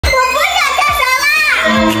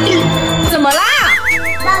怎么啦？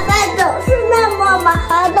爸爸总是那么忙，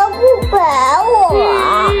他都不陪我。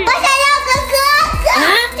我想要个哥哥，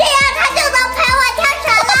这样他就能陪我跳绳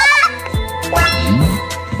了。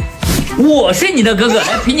我是你的哥哥，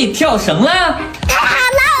来陪你跳绳了。太好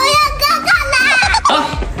了，我要哥哥了。好。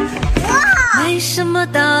为什么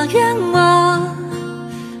答应我？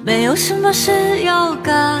没有什么事要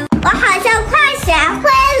干。我好像快学会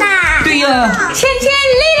了。对呀。芊芊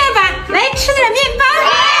累了吧？来吃点面包。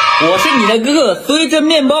我是你的哥哥，所以这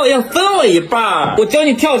面包要分我一半。我教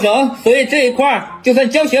你跳绳，所以这一块就算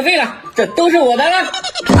交学费了，这都是我的了。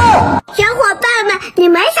小伙伴们，你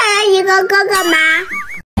们想要一个哥哥吗？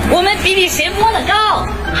我们比比谁摸得高。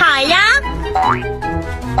好呀。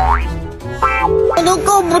我都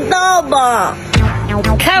够不到吧？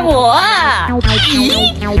看我！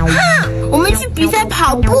咦，哼，我们去比赛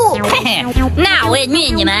跑步。嘿嘿，那我也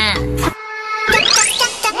虐你们。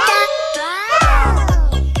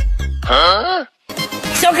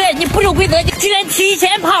小黑，你不守规则，你竟然提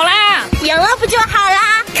前跑啦！赢了不就好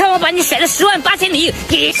啦？看我把你甩得10万8千里！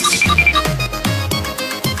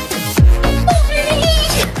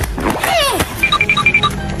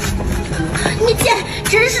你简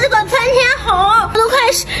直是个窜天猴，我都快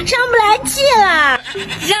上不来气了。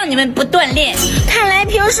让你们不锻炼，看来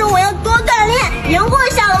平时我要多锻炼，赢过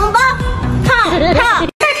小笼包。跑！快看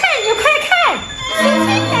你快看，芊芊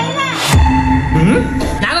来了。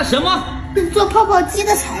拿了什么？做泡泡机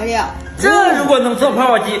的材料。这如果能做泡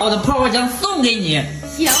泡机，我的泡泡浆送给你。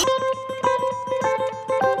行。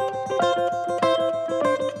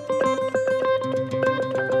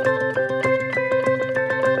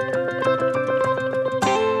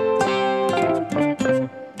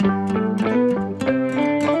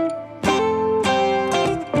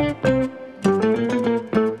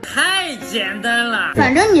太简单了。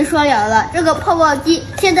反正你说了，这个泡泡机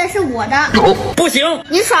现在是我的。不行，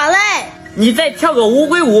你耍赖。你再跳个乌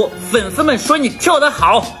龟舞，粉丝们说你跳得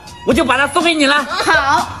好，我就把它送给你了。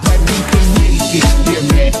好。给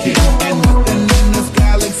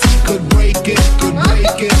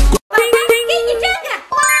你这个，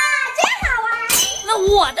哇，真好玩。那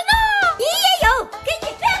我的呢？你也有，给你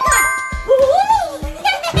这个。嘿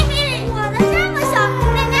嘿嘿，我的这么小，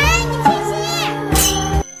奶奶你听听。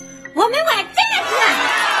我们玩这个。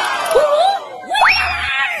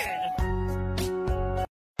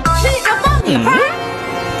是一个爆米花。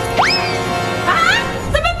啊？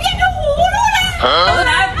怎么变成葫芦了？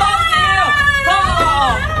来抱你，抱！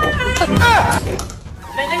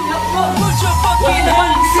奶奶，你要我给你帮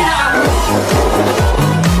你吃的。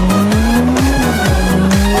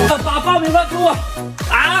把爆米花给我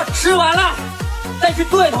啊！吃完了，再去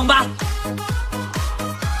做一桶吧。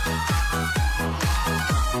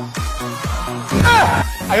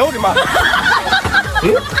哎呦我的妈！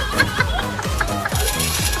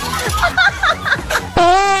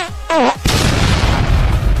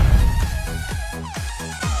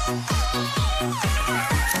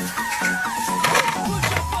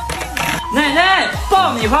奶奶，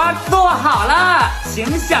爆米花做好了，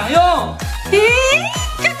请享用。咦，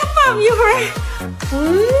这个爆米花，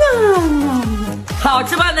好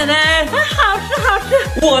吃吧，奶奶？好吃好吃。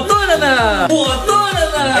我做的呢，我做的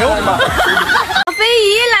呢。哎呦我的妈！飞鱼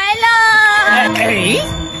来了！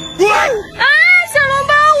啊，小笼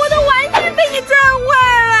包，我的玩具被你撞坏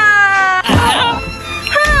了！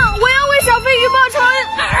哼，我要为小飞鱼报仇！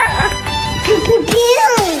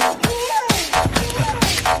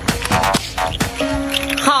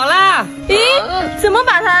好啦！咦，怎么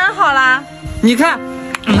把它安好了？你看，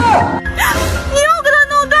你又给它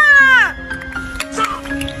弄断了！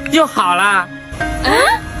又好了。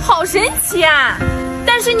好神奇啊！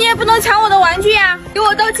但是你也不能抢我的玩具呀，给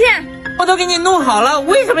我道歉！我都给你弄好了，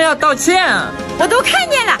为什么要道歉？我都看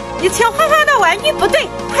见了，你抢花花的玩具不对，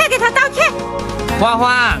快给他道歉！花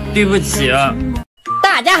花，对不起。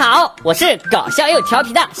大家好，我是搞笑又调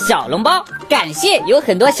皮的小笼包，感谢有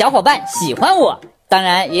很多小伙伴喜欢我，当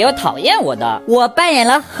然也有讨厌我的。我扮演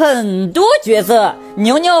了很多角色，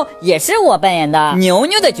牛牛也是我扮演的。牛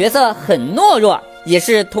牛的角色很懦弱，也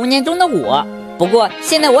是童年中的我。不过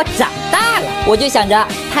现在我长大了，我就想着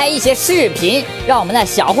拍一些视频，让我们的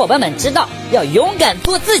小伙伴们知道要勇敢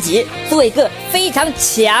做自己，做一个非常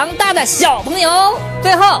强大的小朋友。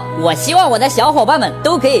最后，我希望我的小伙伴们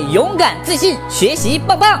都可以勇敢自信，学习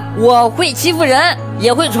棒棒。我会欺负人，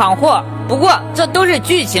也会闯祸，不过这都是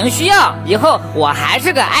剧情需要。以后我还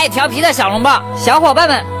是个爱调皮的小笼包，小伙伴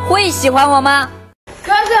们会喜欢我吗？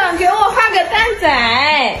哥哥，给我画个蛋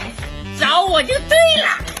仔，找我就对了。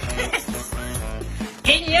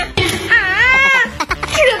给你啊！这个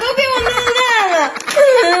都给我弄烂了，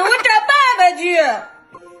我找爸爸去。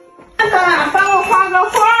帮我画个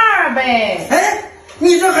画呗。哎，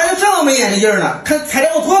你这孩子这么没眼力劲儿呢，看踩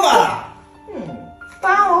着我拖把了。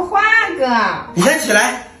帮我画个。你先起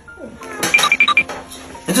来。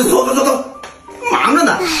这走，忙着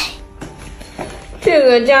呢。这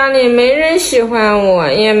个家里没人喜欢我，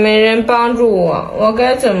也没人帮助我，我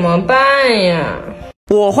该怎么办呀？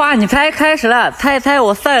我画你猜开始了，猜猜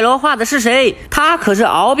我赛罗画的是谁？他可是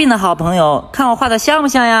敖丙的好朋友，看我画的像不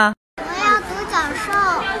像呀？我要独角兽。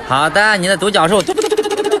好的，你的独角兽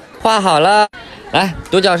画好了，来，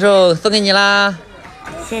独角兽送给你啦。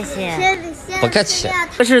谢谢。不客气。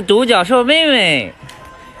这是独角兽妹妹，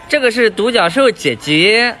这个是独角兽姐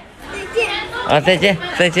姐。再见。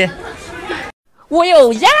再见。我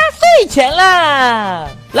有压岁钱了，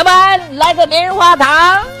老板来个棉花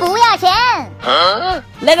糖，不要钱，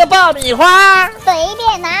来个爆米花，随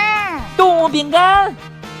便拿。动物饼干、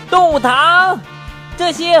动物糖，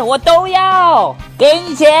这些我都要，给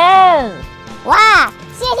你钱。哇，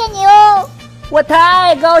谢谢你哦。我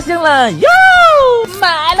太高兴了哟，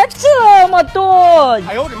买了这么多。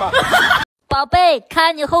哎呦我的妈！宝贝，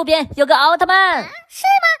看你后边有个奥特曼，是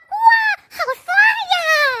吗？哇，好帅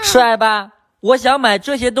呀！帅吧？我想买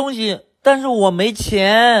这些东西，但是我没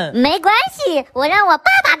钱。没关系，我让我爸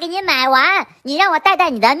爸给你买完，你让我戴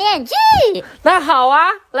你的面具。那好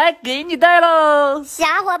啊，来给你戴喽。小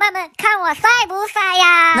伙伴们，看我帅不帅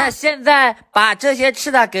呀？那现在把这些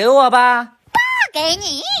吃的给我吧。给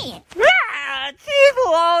你。欺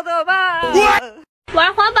负奥特曼。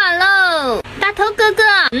玩滑板喽！大头哥哥，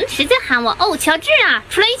谁在喊我？哦，乔治啊，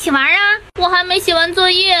出来一起玩啊！我还没写完作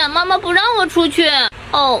业，妈妈不让我出去。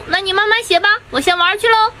哦，那你慢慢写吧，我先玩去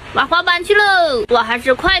喽，玩滑板去喽。我还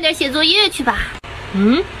是快点写作业去吧。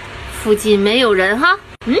附近没有人哈。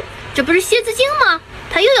这不是蝎子精吗？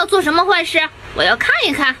他又要做什么坏事？我要看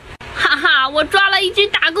一看。哈哈，我抓了一只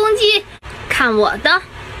大公鸡，看我的，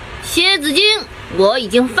蝎子精！我已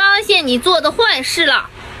经发现你做的坏事了。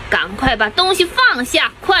赶快把东西放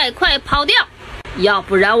下，快跑掉，要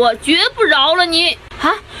不然我绝不饶了你！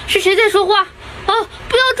啊，是谁在说话？不要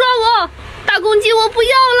抓我！大公鸡我不要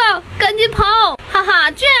了，赶紧跑！哈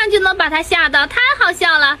哈，这样就能把它吓到，太好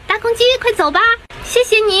笑了！大公鸡，快走吧！谢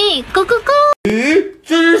谢你，Go Go Go！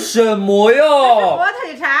这是什么呀？火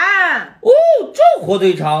腿肠。哦，这火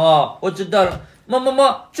腿肠啊，我知道了。妈，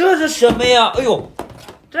这是什么呀？哎呦，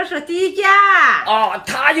这是低价啊，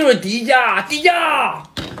它就是低价。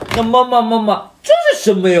那妈，这是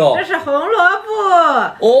什么呀？这是红萝卜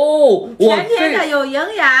哦，甜甜的有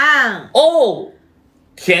营养哦，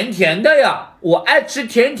甜的呀，我爱吃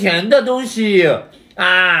甜的东西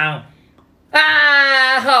啊，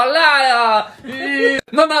好辣呀！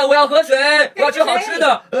妈，我要喝水，我要吃好吃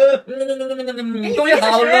的。东西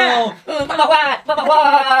好了，妈妈坏。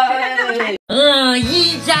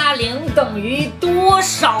1加0等于多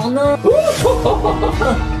少呢？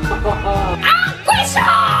怪兽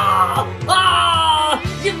啊！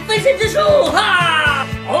影分身之术哈！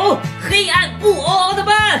黑暗布偶奥特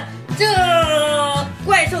曼，这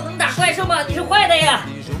怪兽能打怪兽吗？你是坏的呀！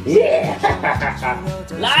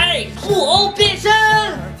来，布偶变身，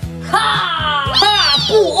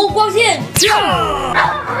布偶光线，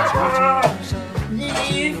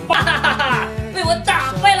你被我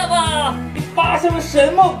打败了吧？你发生了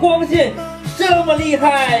什么光线？这么厉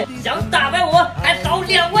害，想打败我还早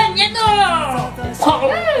2万年呢！跑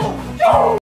了。